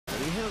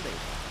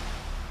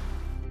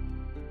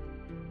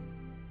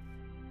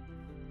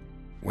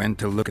Went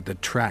to look at the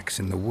tracks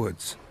in the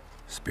woods.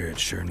 Spirit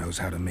sure knows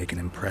how to make an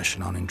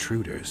impression on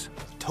intruders.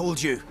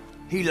 Told you,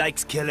 he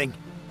likes killing.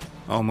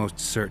 Almost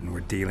certain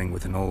we're dealing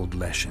with an old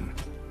Leshen.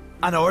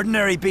 An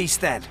ordinary beast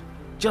then,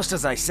 just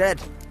as I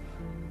said.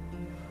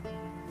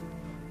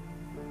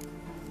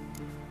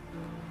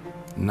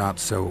 Not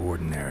so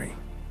ordinary.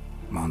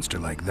 Monster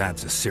like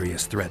that's a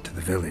serious threat to the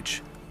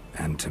village.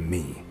 And to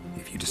me,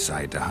 if you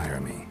decide to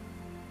hire me.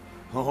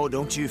 Oh,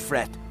 don't you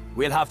fret.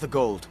 We'll have the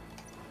gold.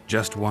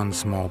 Just one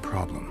small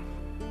problem.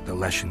 The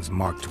Leshen's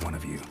marked one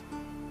of you.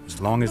 As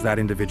long as that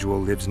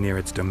individual lives near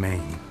its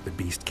domain, the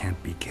beast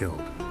can't be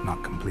killed.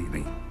 Not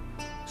completely.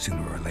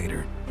 Sooner or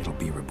later, it'll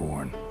be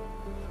reborn.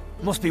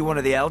 Must be one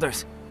of the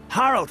elders.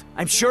 Harold,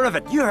 I'm sure of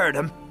it. You heard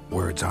him.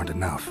 Words aren't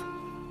enough.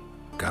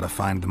 Gotta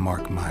find the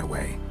mark my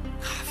way.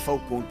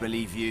 Folk won't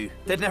believe you.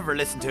 They'd never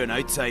listen to an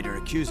outsider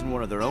accusing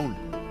one of their own.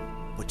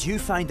 But you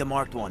find the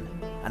marked one,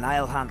 and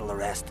I'll handle the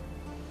rest.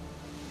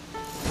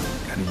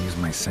 Gotta use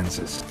my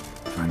senses.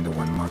 Find the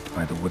one marked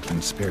by the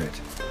woodland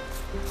spirit.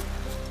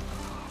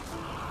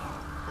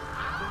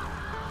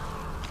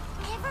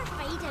 Ever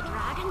fight a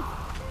dragon?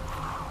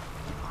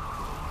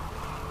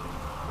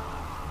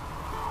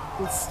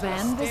 Will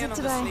Sven visit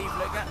today?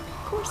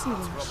 Of course he will.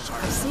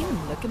 I've seen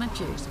him looking at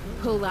you.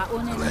 Pull that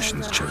one in. The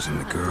Leshen's chosen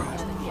the girl.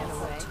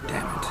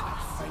 Damn it.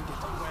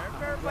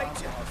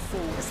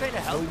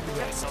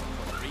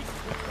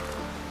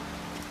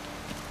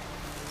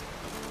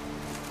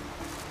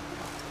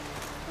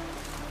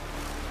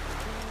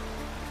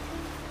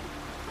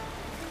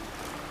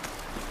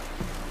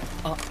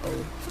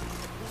 Uh-oh.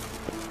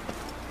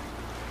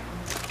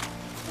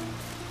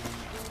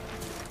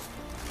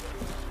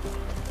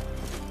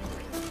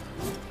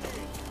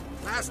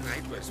 Last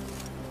night was...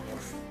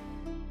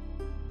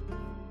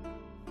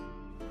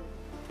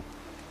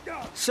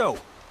 So,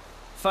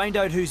 find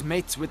out who's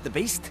mates with the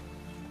beast?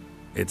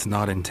 It's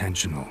not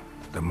intentional.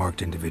 The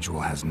marked individual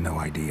has no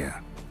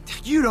idea.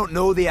 You don't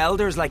know the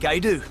elders like I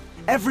do.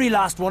 Every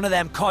last one of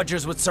them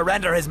codgers would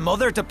surrender his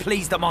mother to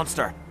please the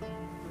monster.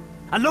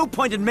 And no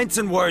point in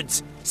mincing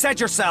words.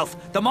 Said yourself,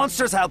 the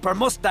monster's helper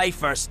must die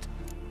first.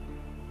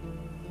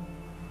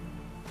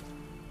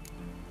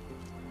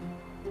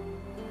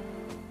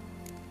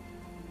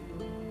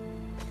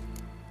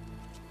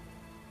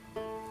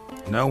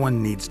 No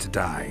one needs to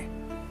die.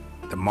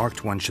 The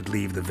marked one should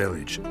leave the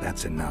village,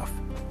 that's enough.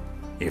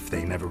 If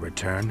they never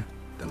return,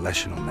 the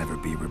Leshen will never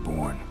be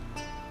reborn.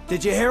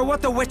 Did you hear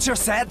what the Witcher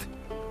said?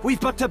 We've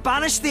but to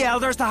banish the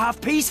elders to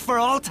have peace for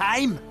all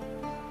time.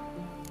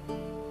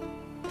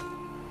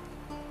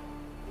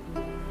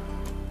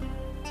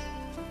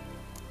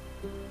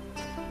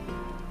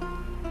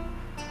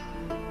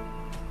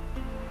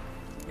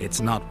 It's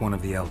not one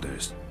of the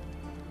elders.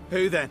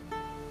 Who then?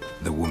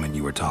 The woman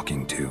you were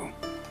talking to.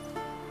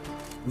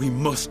 We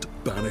must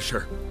banish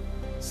her.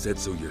 Said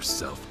so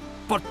yourself.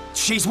 But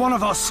she's one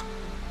of us.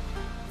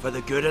 For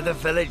the good of the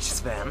village,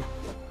 Sven.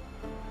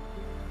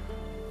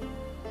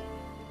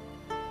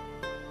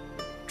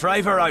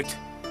 Drive her out.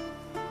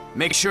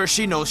 Make sure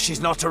she knows she's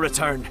not to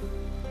return.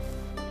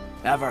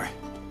 Ever.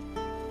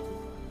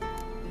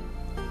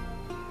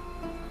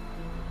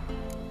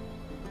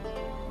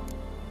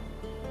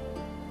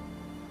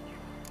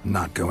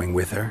 Not going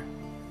with her?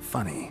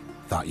 Funny.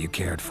 Thought you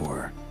cared for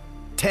her.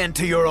 Tend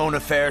to your own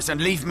affairs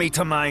and leave me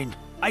to mine.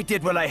 I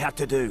did what I had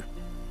to do.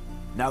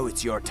 Now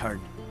it's your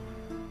turn.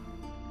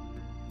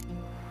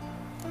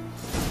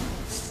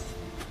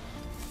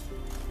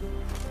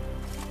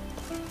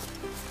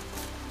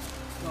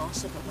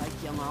 Gossip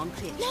about young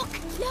Ancrate.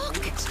 Look,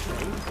 look! It's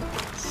true.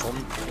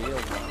 Some tale.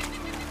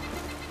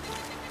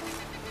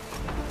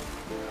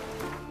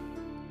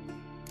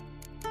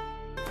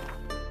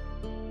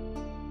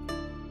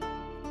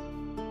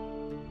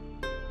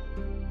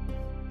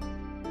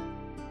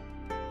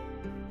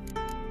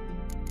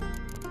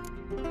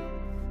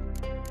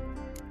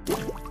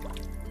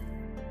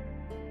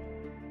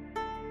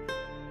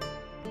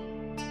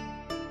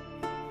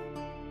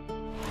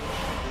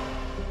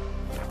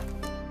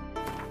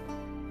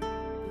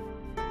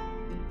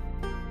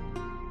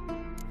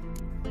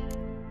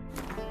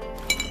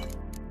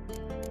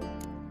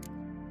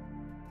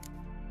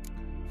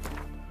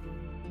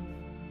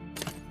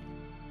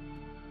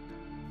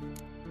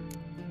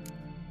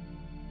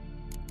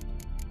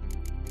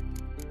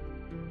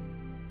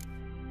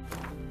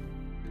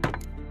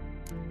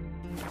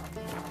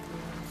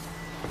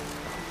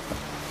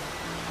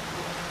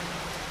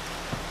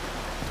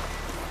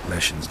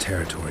 Leshen's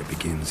territory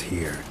begins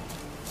here.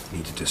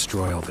 Need to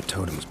destroy all the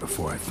totems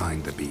before I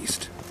find the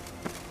beast.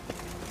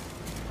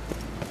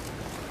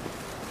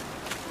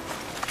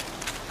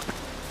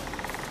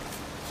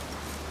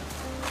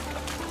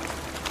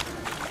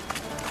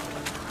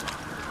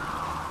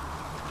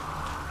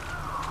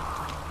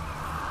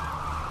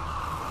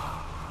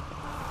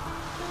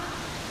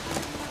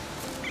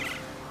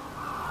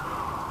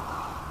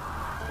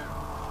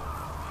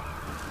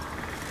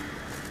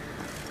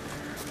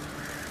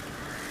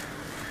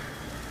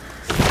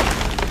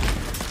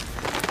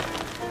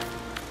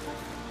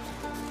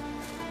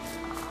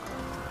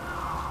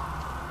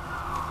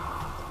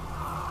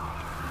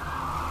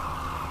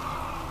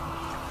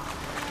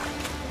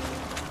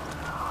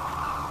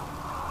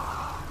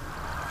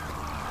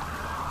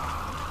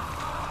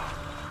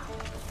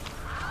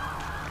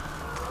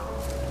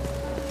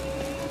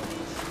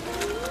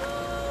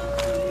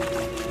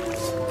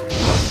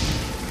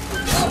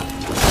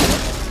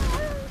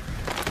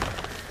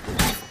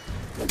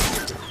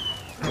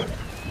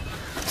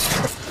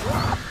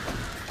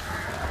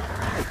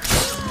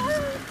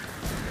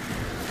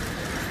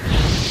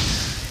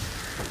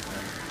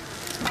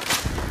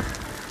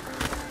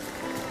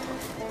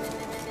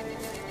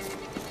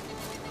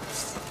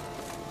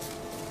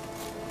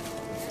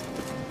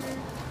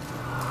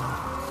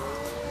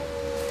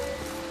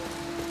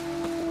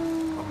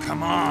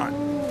 come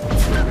on.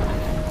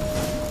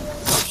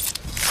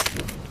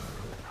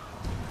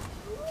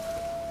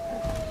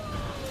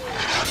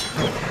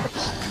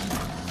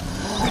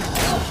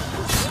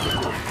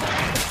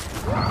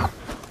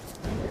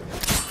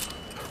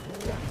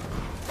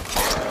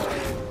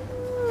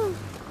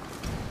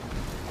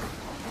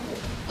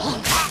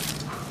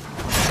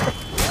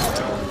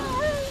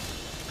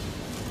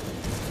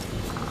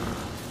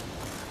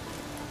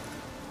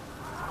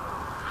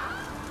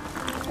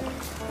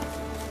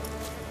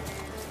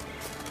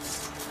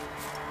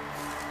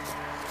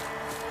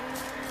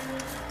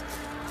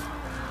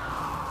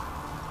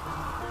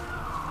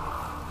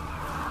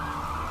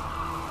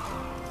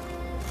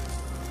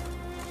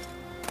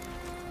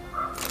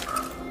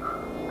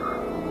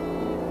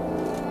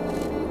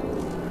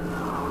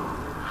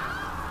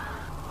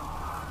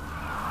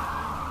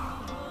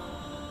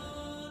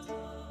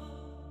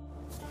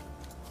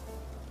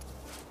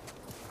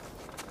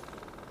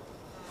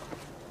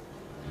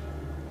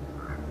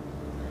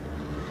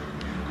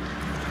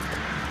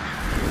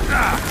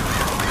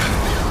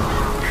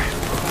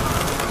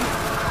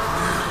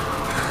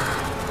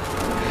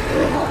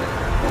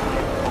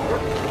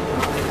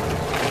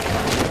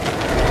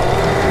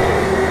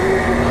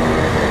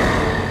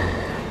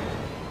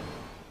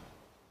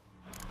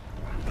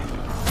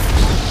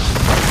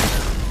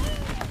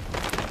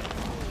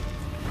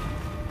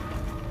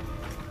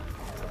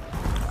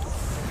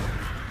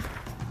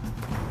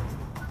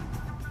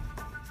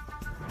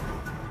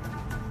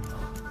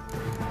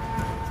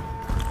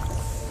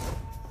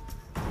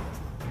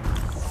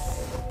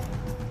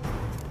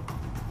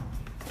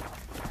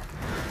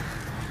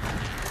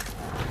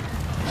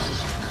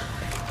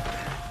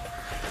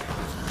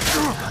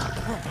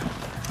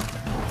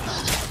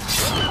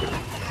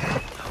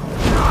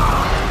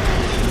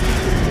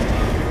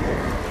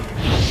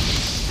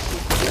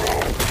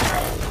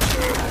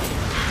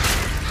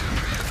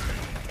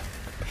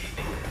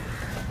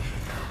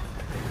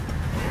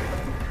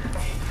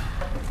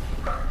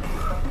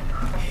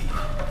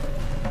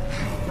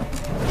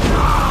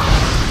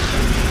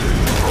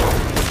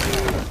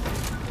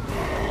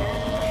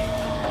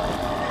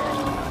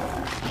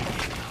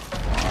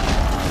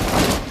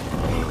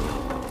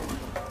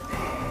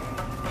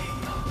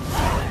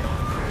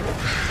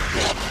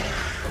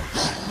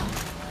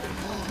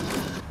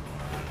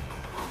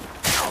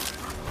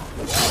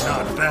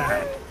 Not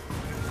bad.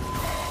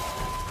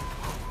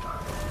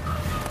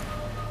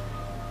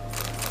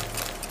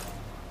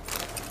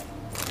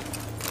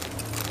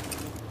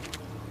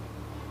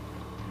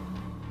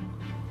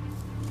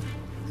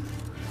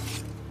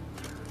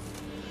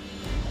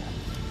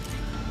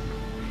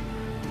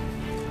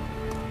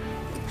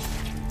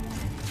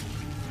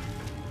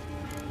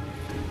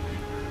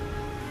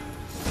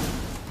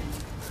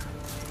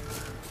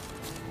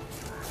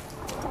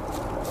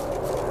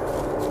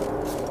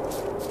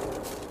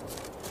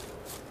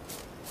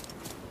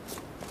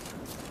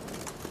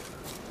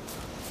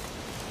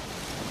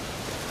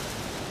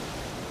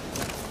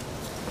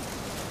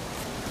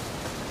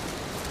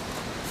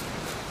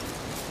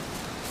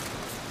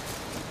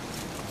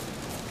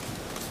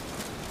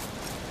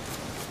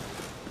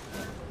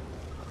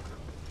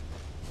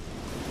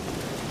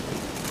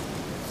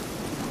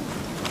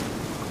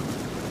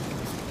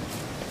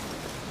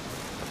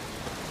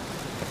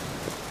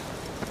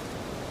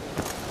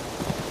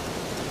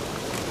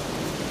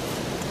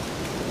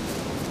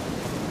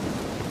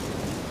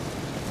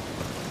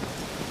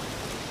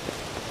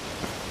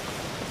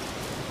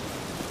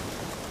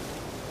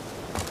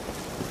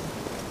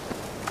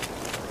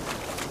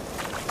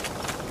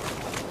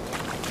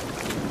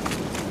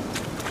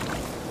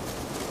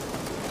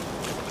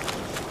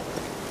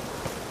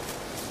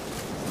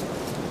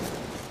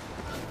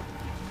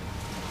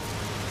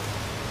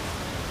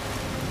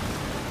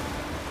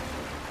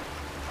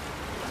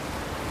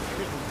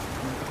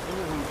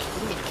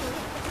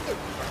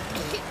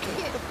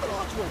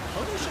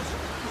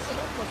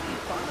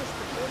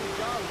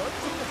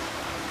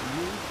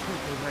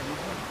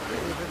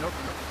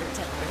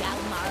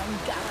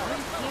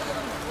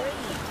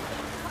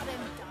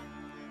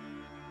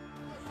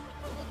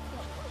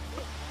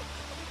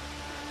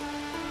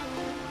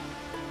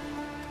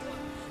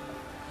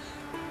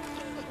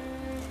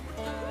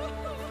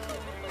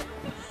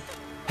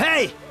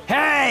 Hey!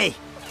 Hey!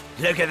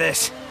 Look at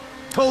this.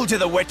 Told you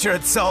the Witcher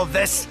had solved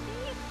this.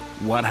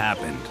 What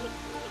happened?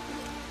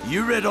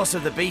 You rid us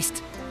of the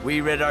beast,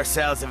 we rid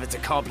ourselves of its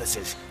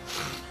accomplices.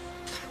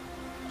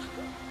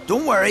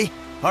 Don't worry,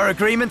 our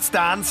agreement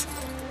stands.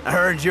 I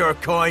earned your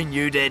coin,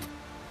 you did.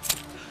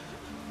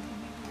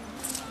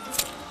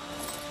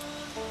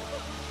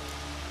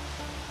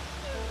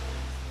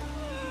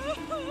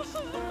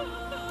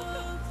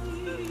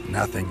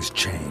 Nothing's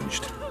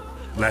changed.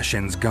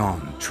 Leshin's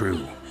gone,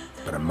 true,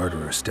 but a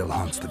murderer still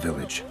haunts the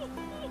village.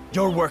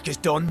 Your work is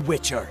done,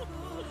 Witcher.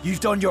 You've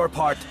done your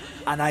part,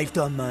 and I've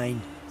done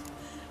mine.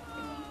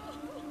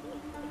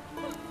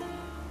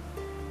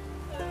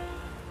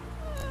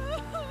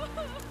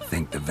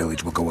 Think the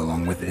village will go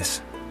along with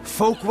this?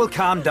 Folk will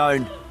calm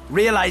down,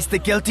 realize the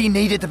guilty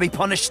needed to be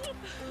punished.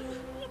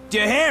 Do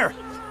you hear?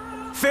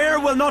 Fear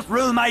will not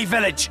rule my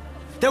village.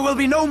 There will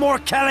be no more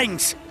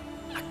killings.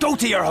 Go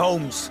to your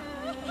homes.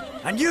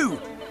 And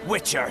you,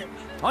 Witcher,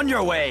 on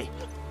your way.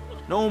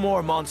 No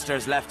more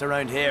monsters left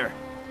around here.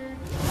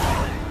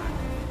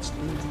 Spy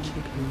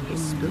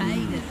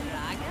the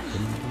dragon.